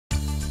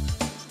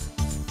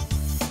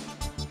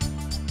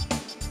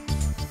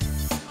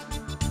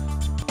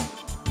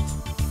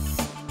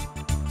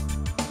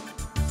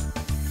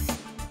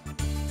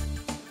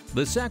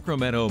The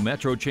Sacramento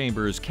Metro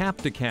Chamber's Cap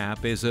to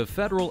Cap is a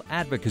federal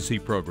advocacy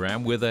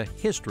program with a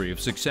history of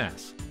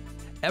success.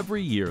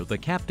 Every year, the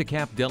Cap to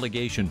Cap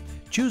delegation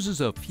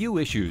chooses a few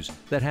issues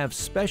that have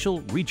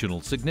special regional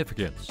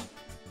significance.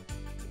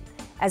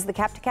 As the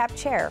Cap to Cap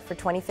chair for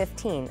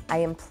 2015, I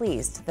am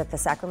pleased that the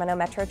Sacramento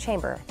Metro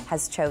Chamber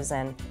has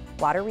chosen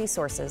water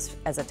resources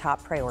as a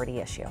top priority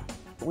issue.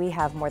 We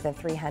have more than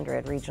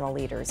 300 regional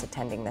leaders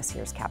attending this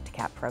year's Cap to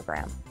Cap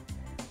program.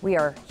 We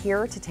are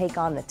here to take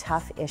on the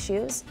tough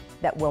issues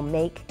that will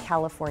make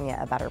California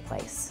a better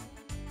place.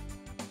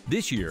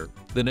 This year,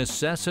 the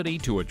necessity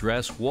to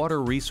address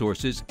water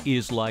resources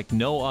is like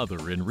no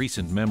other in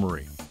recent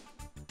memory.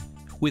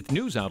 With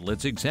news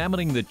outlets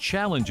examining the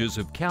challenges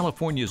of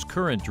California's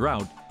current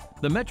drought,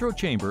 the Metro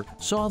Chamber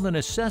saw the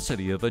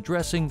necessity of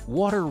addressing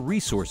water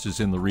resources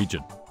in the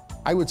region.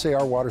 I would say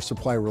our water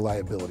supply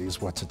reliability is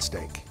what's at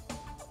stake.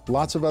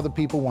 Lots of other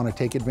people want to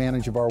take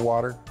advantage of our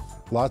water.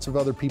 Lots of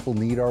other people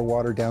need our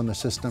water down the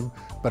system,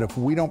 but if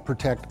we don't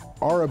protect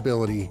our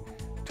ability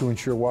to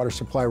ensure water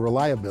supply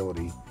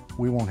reliability,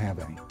 we won't have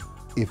any.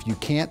 If you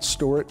can't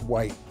store it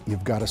white,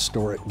 you've got to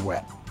store it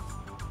wet.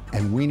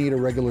 And we need a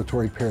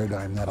regulatory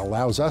paradigm that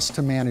allows us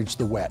to manage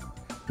the wet,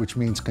 which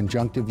means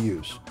conjunctive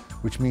use,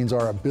 which means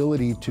our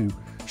ability to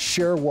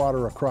share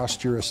water across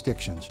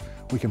jurisdictions.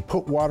 We can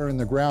put water in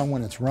the ground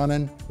when it's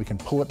running, we can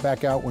pull it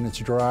back out when it's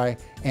dry,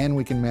 and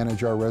we can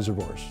manage our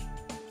reservoirs.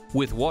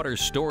 With water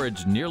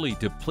storage nearly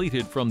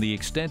depleted from the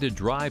extended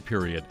dry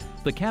period,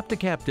 the Cap to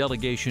Cap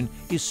delegation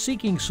is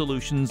seeking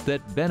solutions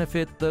that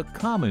benefit the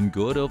common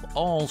good of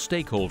all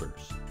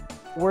stakeholders.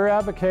 We're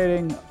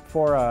advocating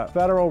for a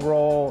federal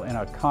role in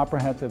a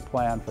comprehensive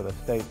plan for the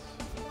state's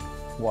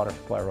water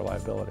supply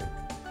reliability.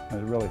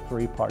 There's really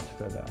three parts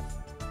to that.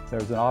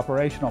 There's an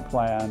operational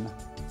plan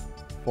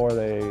for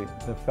the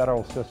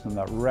federal system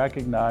that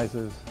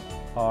recognizes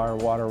our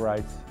water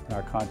rights and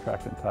our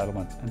contract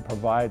entitlements and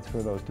provides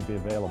for those to be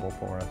available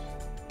for us.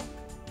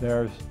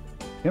 There's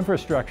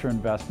infrastructure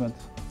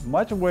investments,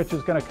 much of which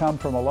is going to come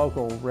from a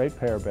local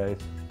ratepayer base,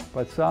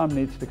 but some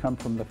needs to come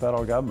from the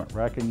federal government,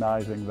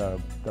 recognizing the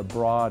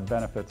broad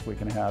benefits we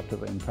can have to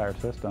the entire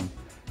system.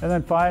 And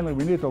then finally,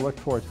 we need to look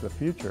towards the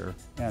future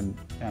and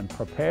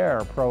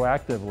prepare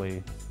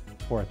proactively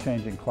for a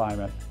changing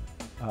climate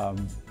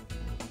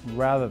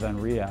rather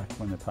than react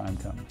when the time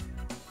comes.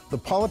 The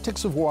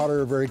politics of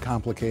water are very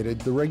complicated.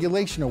 The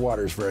regulation of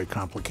water is very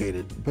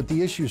complicated, but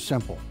the issue is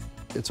simple.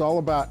 It's all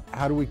about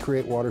how do we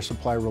create water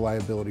supply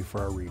reliability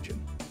for our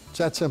region. It's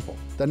that simple.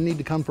 Doesn't need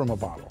to come from a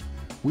bottle.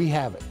 We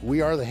have it.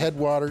 We are the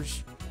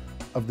headwaters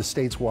of the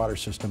state's water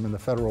system and the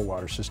federal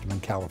water system in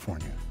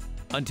California.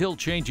 Until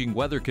changing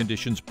weather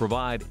conditions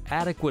provide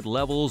adequate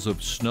levels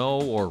of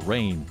snow or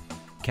rain,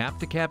 Cap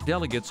to Cap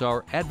delegates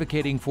are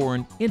advocating for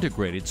an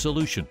integrated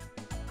solution.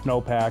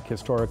 Snowpack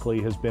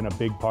historically has been a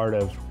big part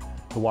of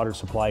the water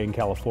supply in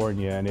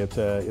California, and it's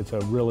a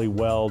really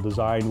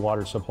well-designed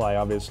water supply.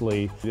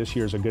 Obviously, this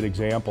year's a good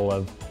example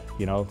of,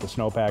 the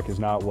snowpack is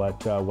not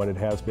what it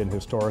has been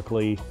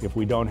historically. If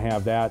we don't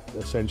have that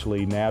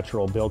essentially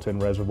natural built-in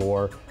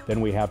reservoir,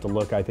 then we have to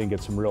look, I think,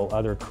 at some real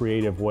other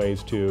creative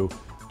ways to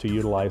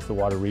utilize the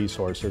water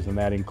resources, and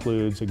that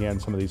includes, again,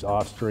 some of these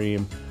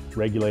off-stream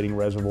regulating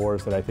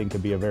reservoirs that I think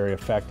could be very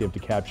effective to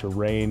capture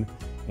rain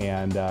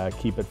and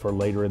keep it for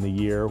later in the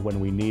year when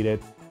we need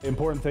it. The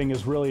important thing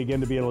is really,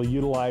 again, to be able to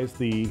utilize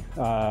the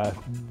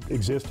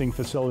existing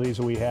facilities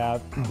that we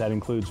have. That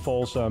includes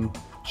Folsom,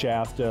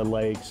 Shasta,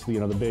 Lakes,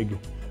 the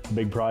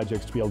big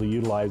projects, to be able to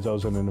utilize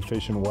those in an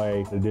efficient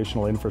way,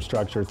 additional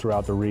infrastructure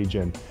throughout the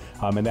region.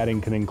 And that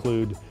can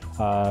include,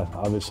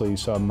 obviously,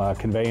 some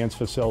conveyance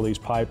facilities,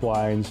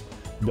 pipelines,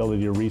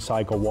 ability to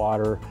recycle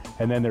water.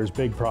 And then there's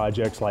big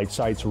projects like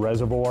Sites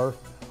Reservoir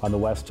on the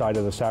west side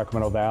of the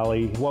Sacramento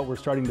Valley. What we're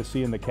starting to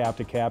see in the Cap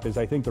to Cap is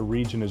I think the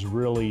region is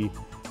really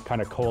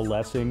kind of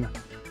coalescing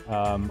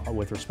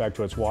with respect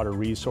to its water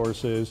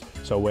resources.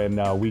 So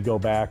when we go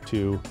back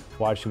to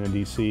Washington,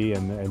 D.C.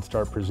 and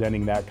start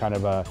presenting that kind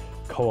of a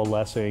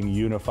coalescing,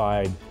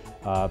 unified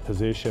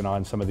position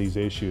on some of these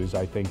issues,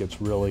 I think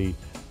it's really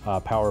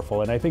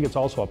powerful. And I think it's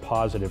also a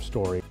positive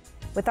story.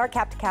 With our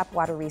Cap to Cap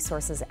water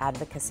resources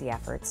advocacy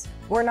efforts,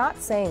 we're not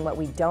saying what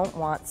we don't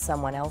want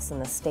someone else in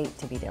the state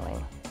to be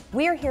doing.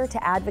 We are here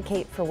to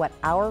advocate for what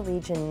our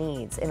region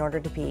needs in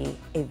order to be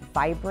a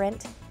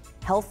vibrant,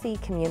 healthy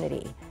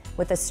community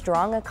with a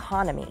strong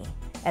economy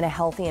and a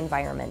healthy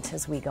environment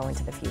as we go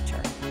into the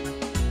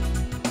future.